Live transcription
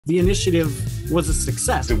The initiative was a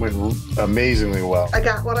success. It went amazingly well. I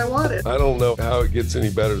got what I wanted. I don't know how it gets any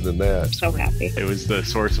better than that. So happy. It was the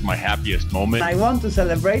source of my happiest moment. I want to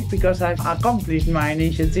celebrate because I've accomplished my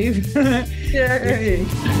initiative. Yay!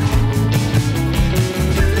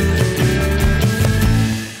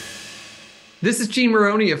 This is Gene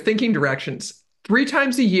Maroney of Thinking Directions. 3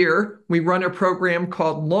 times a year, we run a program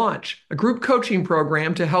called Launch, a group coaching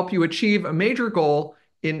program to help you achieve a major goal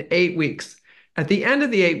in 8 weeks. At the end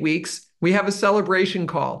of the 8 weeks, we have a celebration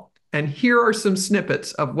call. And here are some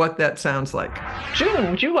snippets of what that sounds like. June,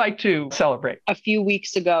 would you like to celebrate? A few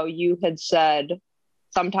weeks ago, you had said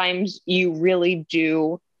sometimes you really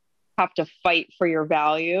do have to fight for your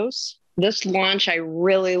values. This launch, I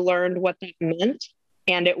really learned what that meant.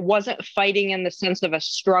 And it wasn't fighting in the sense of a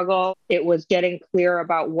struggle. It was getting clear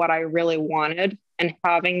about what I really wanted and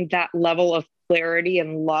having that level of clarity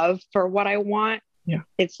and love for what I want. Yeah.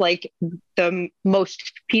 It's like the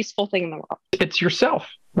most peaceful thing in the world. It's yourself,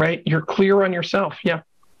 right? You're clear on yourself. Yeah.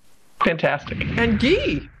 Fantastic. And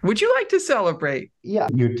Guy, would you like to celebrate? Yeah,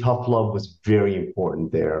 your tough love was very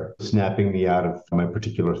important there. Snapping me out of my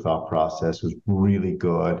particular thought process was really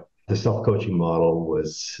good. The self-coaching model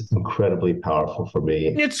was incredibly powerful for me.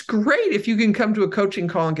 It's great if you can come to a coaching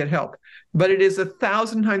call and get help, but it is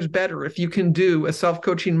 1,000 times better if you can do a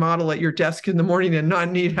self-coaching model at your desk in the morning and not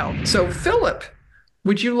need help. So Philip,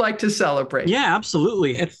 would you like to celebrate? Yeah,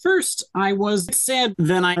 absolutely. At first, I was sad.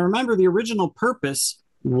 Then I remember the original purpose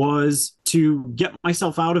was to get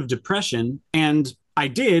myself out of depression, and I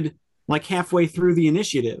did like halfway through the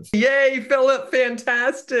initiative. Yay, Philip,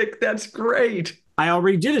 fantastic. That's great. I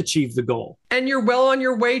already did achieve the goal. And you're well on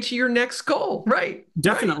your way to your next goal, right?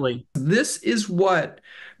 Definitely. Right. This is what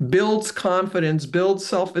builds confidence, builds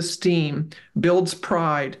self-esteem, builds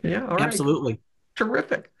pride. Yeah, all right. Absolutely.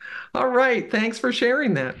 Terrific. All right, thanks for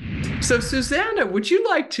sharing that. So Susanna, would you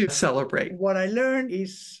like to celebrate? What I learned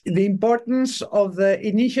is the importance of the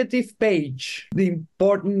initiative page, the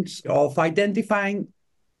importance of identifying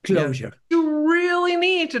closure. Yeah. You really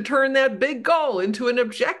need to turn that big goal into an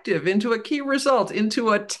objective, into a key result,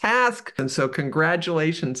 into a task. And so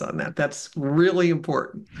congratulations on that. That's really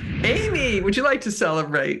important. Amy, would you like to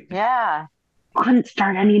celebrate? Yeah. I couldn't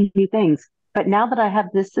start any new things. But now that I have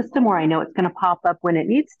this system where I know it's going to pop up when it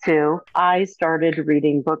needs to, I started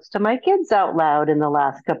reading books to my kids out loud in the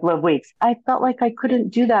last couple of weeks. I felt like I couldn't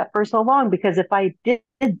do that for so long because if I did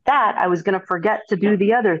that, I was going to forget to do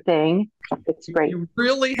the other thing. It's great. You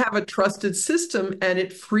really have a trusted system and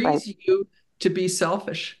it frees you to be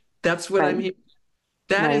selfish. That's what I mean.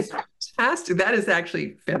 That is fantastic. That is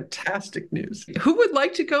actually fantastic news. Who would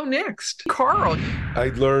like to go next? Carl.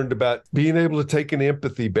 I learned about being able to take an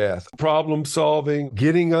empathy bath, problem solving,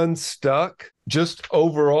 getting unstuck, just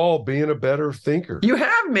overall being a better thinker. You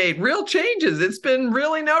have made real changes. It's been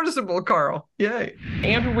really noticeable, Carl. Yay.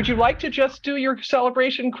 Andrew, would you like to just do your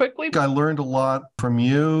celebration quickly? I learned a lot from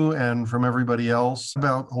you and from everybody else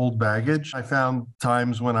about old baggage. I found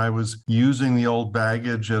times when I was using the old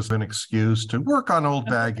baggage as an excuse to work on old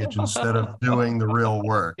baggage instead of doing the real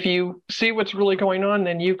work. If you see what's really going on,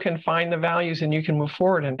 then you can find the values and you can move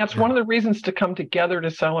forward. And that's one of the reasons to come together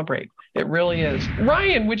to celebrate. It really is.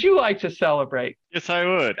 Ryan, would you like to celebrate? Yes, I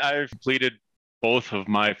would. I've completed both of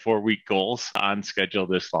my 4-week goals on schedule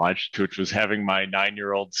this launch, which was having my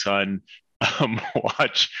 9-year-old son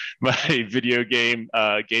watch my video game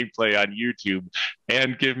gameplay on YouTube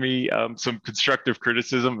and give me some constructive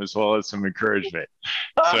criticism as well as some encouragement.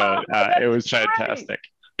 So it was fantastic.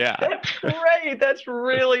 Yeah. That's great. That's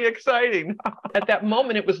really exciting. At that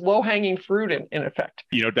moment, it was low-hanging fruit in effect.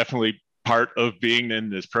 You know, definitely part of being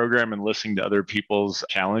in this program and listening to other people's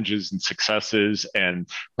challenges and successes and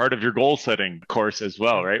part of your goal setting course as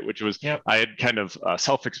well, right? Which was, I had kind of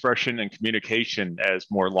self-expression and communication as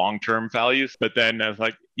more long-term values, but then I was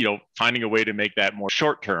like, you know, finding a way to make that more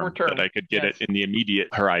short-term that I could get it in the immediate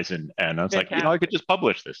horizon. And I was like, you know, I could just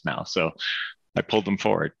publish this now. So I pulled them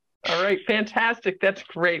forward. All right. Fantastic. That's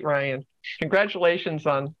great, Ryan. Congratulations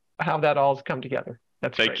on how that all's come together.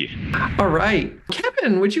 That's Thank you. All right.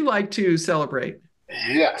 Kevin, would you like to celebrate?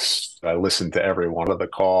 Yes. I listened to every one of the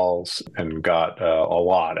calls and got a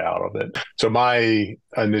lot out of it. So my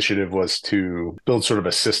initiative was to build sort of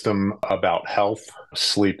a system about health,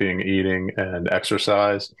 sleeping, eating, and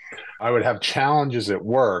exercise. I would have challenges at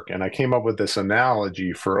work, and I came up with this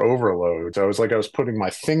analogy for overload. So I was putting my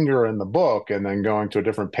finger in the book and then going to a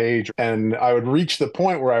different page, and I would reach the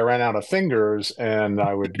point where I ran out of fingers, and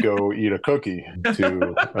I would go eat a cookie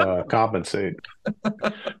to compensate.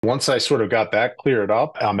 Once I sort of got that cleared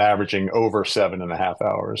up, I'm averaging averaging over 7.5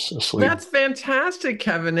 hours of sleep. That's fantastic,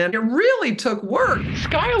 Kevin. And it really took work.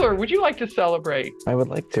 Skylar, would you like to celebrate? I would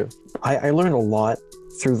like to. I learned a lot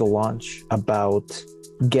through the launch about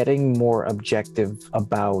getting more objective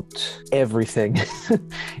about everything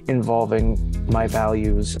involving my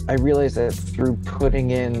values. I realized that through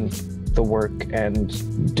putting in the work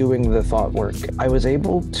and doing the thought work, I was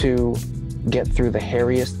able to get through the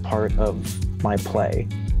hairiest part of my play.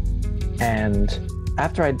 And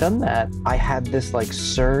after I'd done that, I had this like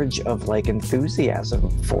surge of like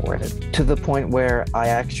enthusiasm for it, to the point where I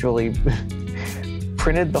actually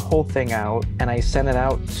printed the whole thing out and I sent it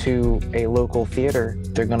out to a local theater.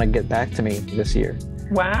 They're gonna get back to me this year.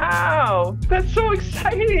 Wow, that's so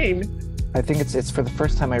exciting. I think it's for the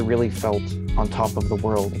first time I really felt on top of the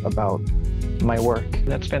world about my work.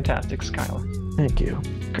 That's fantastic, Skylar. Thank you.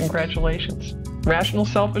 Congratulations. Rational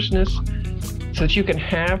selfishness, so that you can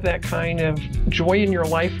have that kind of joy in your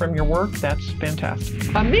life from your work, that's fantastic.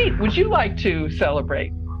 Amit, would you like to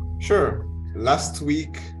celebrate? Sure. Last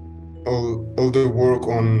week, all the work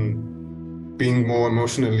on being more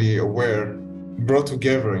emotionally aware brought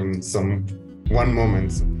together in one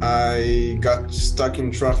moment. I got stuck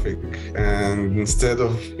in traffic, and instead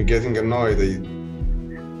of getting annoyed,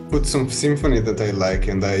 I put some symphony that I like,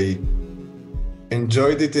 and I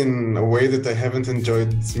enjoyed it in a way that I haven't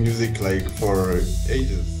enjoyed music like for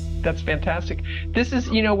ages. That's fantastic. This is,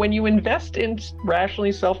 when you invest in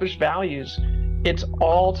rationally selfish values, it's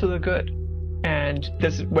all to the good. And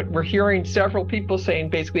this is what we're hearing several people saying.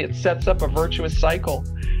 Basically, it sets up a virtuous cycle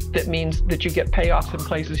that means that you get payoffs in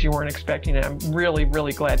places you weren't expecting. And I'm really,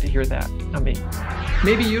 really glad to hear that, Amit.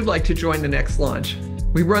 Maybe you'd like to join the next launch.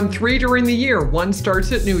 We run 3 during the year. 1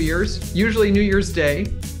 starts at New Year's, usually New Year's Day.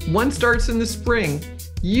 1 starts in the spring,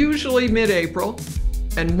 usually mid-April.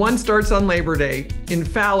 And 1 starts on Labor Day,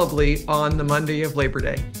 infallibly on the Monday of Labor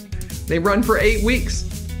Day. They run for 8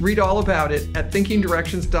 weeks. Read all about it at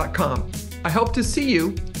thinkingdirections.com. I hope to see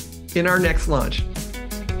you in our next launch.